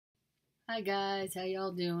Hi guys, how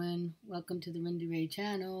y'all doing? Welcome to the Rindy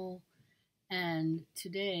channel. And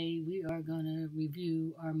today we are going to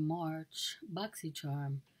review our March Boxy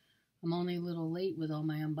charm. I'm only a little late with all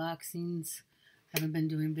my unboxings. Haven't been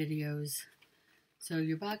doing videos. So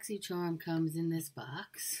your Boxy charm comes in this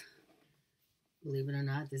box. Believe it or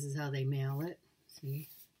not, this is how they mail it. See,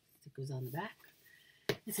 stickers on the back.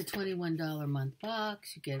 It's a $21 a month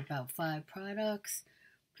box. You get about 5 products.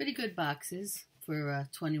 Pretty good boxes for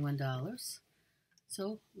 $21.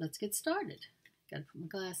 So let's get started. Gotta put my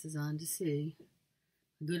glasses on to see.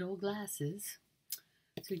 Good old glasses.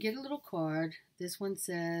 So you get a little card. This one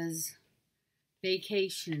says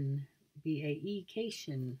vacation,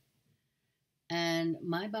 B-A-E-cation. And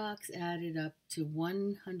my box added up to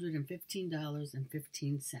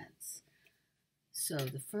 $115.15. So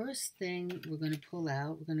the first thing we're going to pull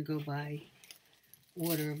out, we're going to go by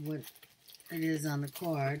order of what it is on the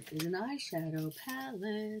card, is an eyeshadow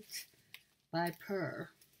palette by Purr.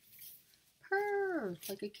 Purr,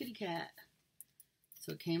 like a kitty cat.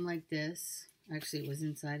 So it came like this. Actually, it was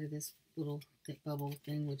inside of this little bubble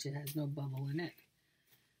thing, which it has no bubble in it.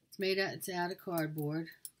 It's out of cardboard.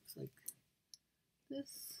 Looks like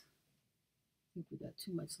this. I think we got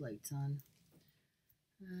too much lights on.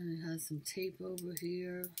 And it has some tape over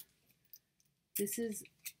here. This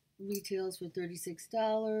retails for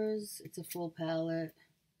 $36. It's a full palette.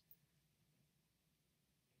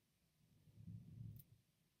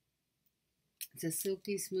 It's a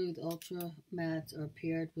silky smooth ultra mattes are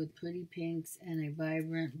paired with pretty pinks and a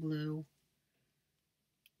vibrant blue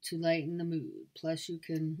to lighten the mood. Plus you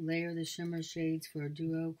can layer the shimmer shades for a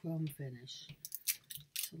duo chrome finish.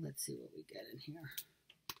 So let's see what we get in here.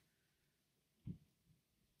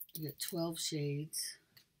 We get 12 shades.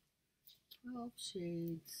 12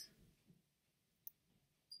 shades.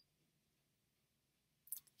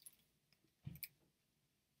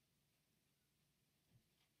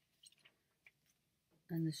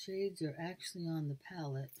 And the shades are actually on the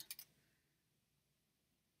palette,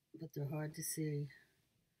 but they're hard to see.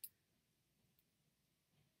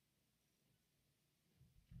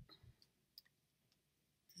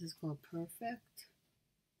 This is called Perfect.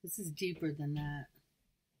 This is deeper than that.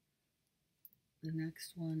 The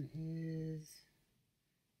next one is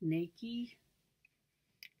Naked.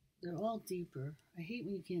 They're all deeper. I hate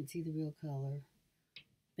when you can't see the real color.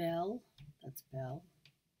 Belle. That's Belle.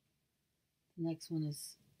 The next one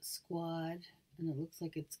is Squad, and it looks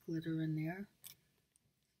like it's glitter in there.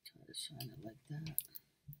 Try to shine it like that.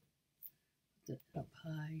 Put it up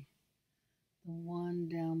high. The one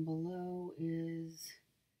down below is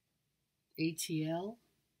ATL.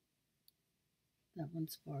 That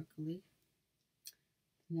one's sparkly.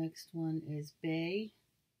 The next one is Bay,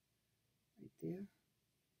 right there.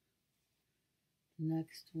 The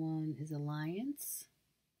next one is Alliance,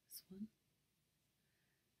 this one.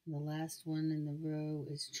 And the last one in the row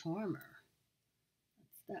is Charmer.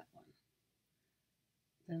 That's that one.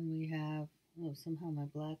 Then we have, oh, somehow my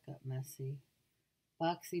black got messy.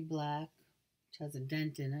 Boxy Black, which has a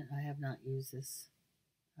dent in it. I have not used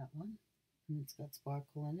that one. And it's got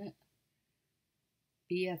sparkle in it.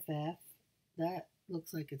 BFF, that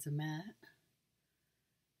looks like it's a matte.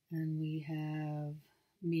 And we have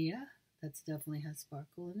Mia, that definitely has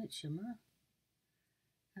sparkle in it, shimmer.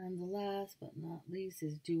 And the last but not least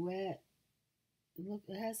is Duet.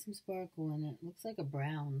 It has some sparkle in it. It looks like a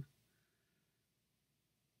brown.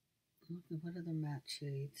 Look at what other matte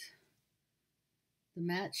shades.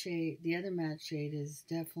 The other matte shade is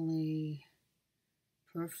definitely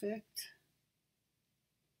Perfect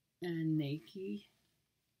and Naked.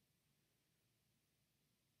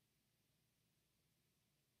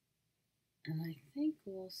 And I think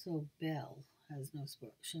also Belle has no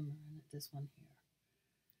shimmer in it, this one here.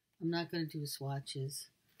 I'm not going to do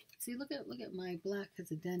swatches. See, look at my black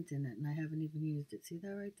has a dent in it, and I haven't even used it. See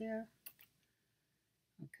that right there?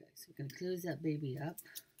 Okay, so we're going to close that baby up.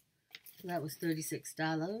 So that was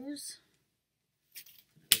 $36.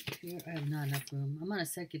 Here, I have not enough room. I'm on a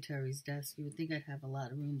secretary's desk. You would think I'd have a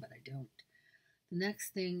lot of room, but I don't. The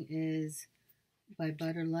next thing is by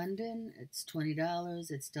Butter London. It's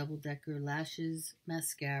 $20. It's Double Decker Lashes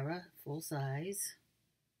Mascara, full size.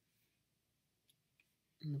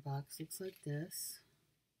 And the box looks like this.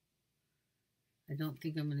 I don't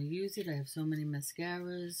think I'm going to use it. I have so many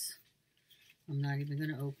mascaras. I'm not even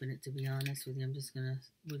going to open it, to be honest with you. We're just going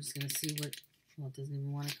to see what, well, it doesn't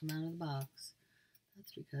even want to come out of the box.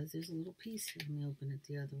 That's because there's a little piece here. Let me open it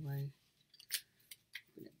the other way.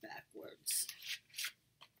 Open it backwards.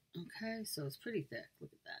 Okay, so it's pretty thick.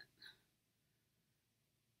 Look at that.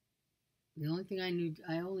 The only thing I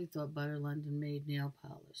only thought Butter London made nail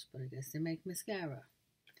polish, but I guess they make mascara.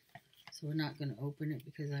 So we're not going to open it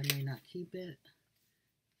because I may not keep it.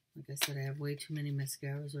 Like I said, I have way too many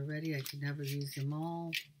mascaras already. I could never use them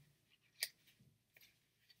all.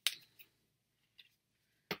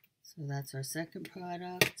 So that's our second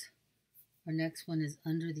product. Our next one is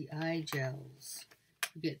Under the Eye Gels.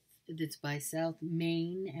 It's by South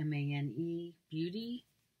Maine, M-A-N-E, Beauty.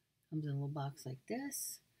 Comes in a little box like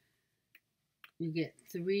this. You get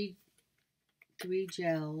three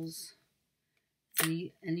gels.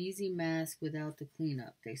 An easy mask without the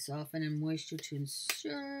cleanup. They soften and moisture to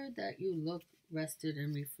ensure that you look rested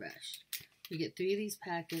and refreshed. You get 3 of these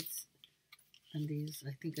packets, and these,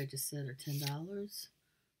 I think I just said, are $10. So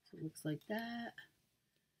it looks like that.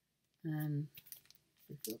 And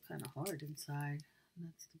they feel kind of hard inside. And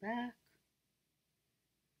that's the back.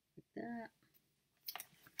 Like that.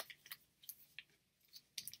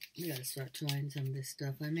 We gotta start trying some of this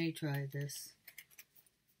stuff. I may try this.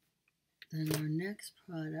 Then our next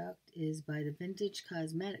product is by the Vintage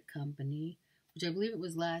Cosmetic Company, which I believe it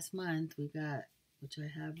was last month. We got, which I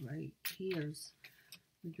have right here.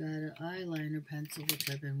 We got an eyeliner pencil, which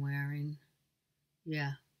I've been wearing.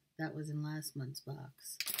 Yeah, that was in last month's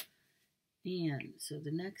box. And so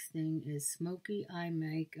the next thing is Smoky Eye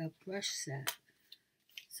Makeup Brush Set.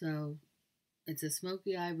 So it's a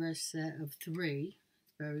smoky eye brush set of 3.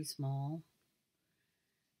 It's very small.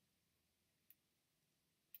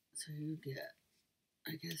 So you get,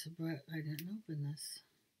 I guess, a brush. I didn't open this.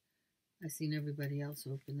 I've seen everybody else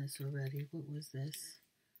open this already. What was this?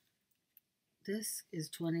 This is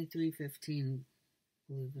 $23.15,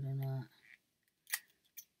 believe it or not.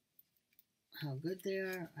 How good they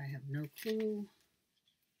are, I have no clue.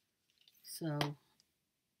 So,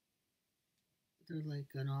 they're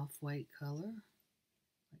like an off-white color,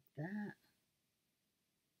 like that.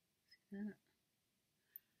 See that?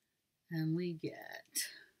 And we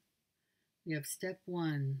have step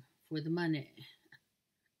 1 for the money.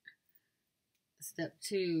 Step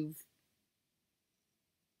 2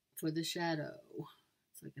 for the shadow.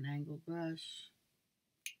 It's like an angled brush.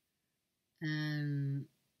 And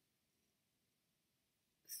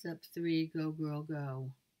step 3, go girl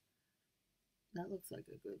go. That looks like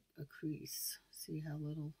a crease. See how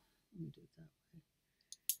little? Let me do it that way.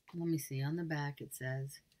 Let me see. On the back it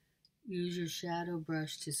says, use your shadow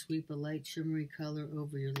brush to sweep a light shimmery color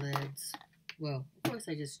over your lids. Well, of course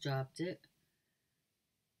I just dropped it.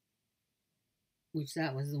 Which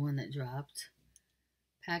that was the one that dropped.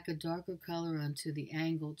 Pack a darker color onto the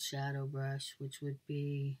angled shadow brush, which would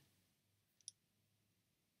be...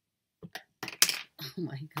 Oh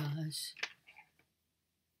my gosh.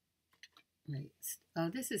 Wait. Oh,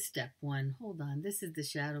 this is step 1. Hold on. This is the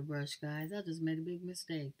shadow brush, guys. I just made a big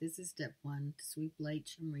mistake. This is step 1. To sweep light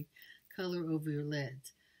shimmery color over your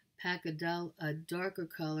lids. Pack a darker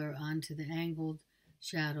color onto the angled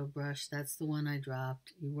shadow brush. That's the one I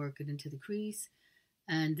dropped. You work it into the crease.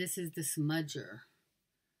 And this is the smudger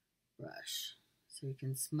brush. So you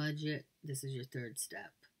can smudge it. This is your 3rd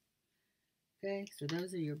step. Okay, so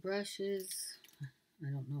those are your brushes.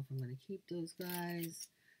 I don't know if I'm going to keep those guys.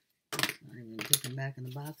 Not even put them back in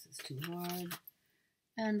the box. It's too hard.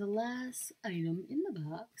 And the last item in the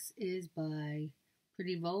box is by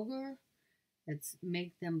Pretty Vulgar. It's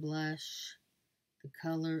Make Them Blush. The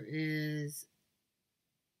color is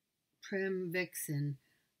Prim Vixen.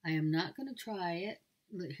 I am not going to try it.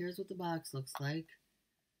 Here's what the box looks like.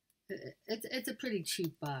 It's a pretty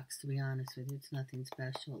cheap box, to be honest with you. It's nothing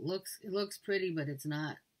special. It looks pretty, but it's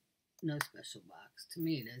not. No special box. To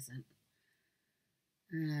me, it isn't.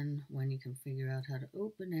 And when you can figure out how to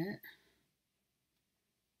open it.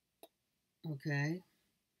 Okay.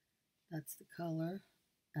 That's the color.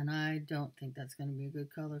 And I don't think that's going to be a good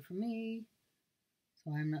color for me.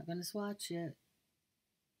 So I'm not going to swatch it.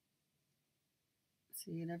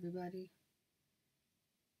 See it, everybody?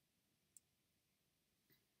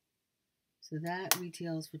 So that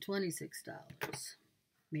retails for $26,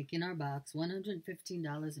 making our box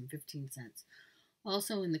 $115.15.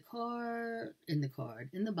 Also in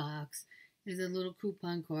the box is a little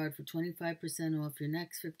coupon card for 25% off your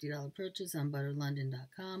next $50 purchase on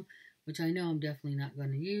butterlondon.com, which I know I'm definitely not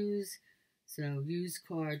going to use. So use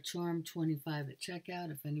card CHARM25 at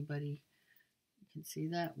checkout. If anybody, you can see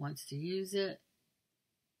that, wants to use it,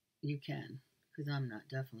 you can, because I'm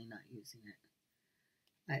definitely not using it.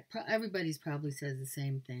 Everybody's probably says the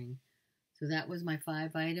same thing. So that was my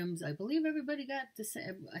 5 items. I believe everybody got the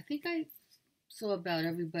same. I think I saw about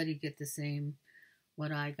everybody get the same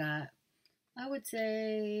what I got. I would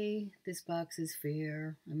say this box is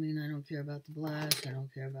fair. I mean, I don't care about the blush. I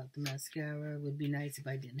don't care about the mascara. It would be nice if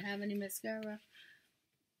I didn't have any mascara.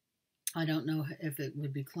 I don't know if it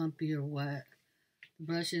would be clumpy or what. The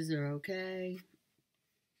brushes are okay.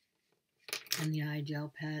 And the eye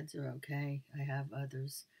gel pads are okay. I have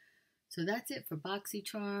others. So that's it for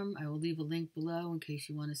BoxyCharm. I will leave a link below in case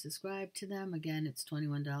you want to subscribe to them. Again, it's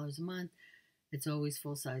 $21 a month. It's always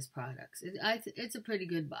full-size products. It's a pretty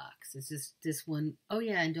good box. It's just this one. Oh,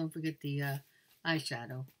 yeah, and don't forget the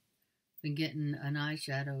eyeshadow. Been getting an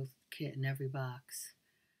eyeshadow kit in every box.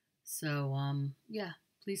 So, yeah,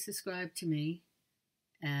 please subscribe to me.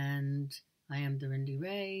 And I am the Rindy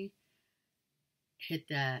Ray. Hit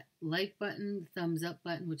that like button, thumbs up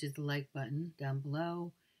button, which is the like button down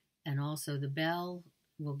below. And also the bell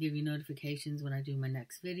will give you notifications when I do my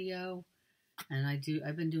next video. And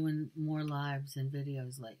I've been doing more lives and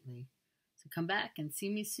videos lately. So come back and see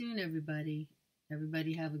me soon, everybody.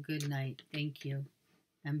 Everybody have a good night. Thank you.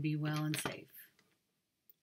 And be well and safe.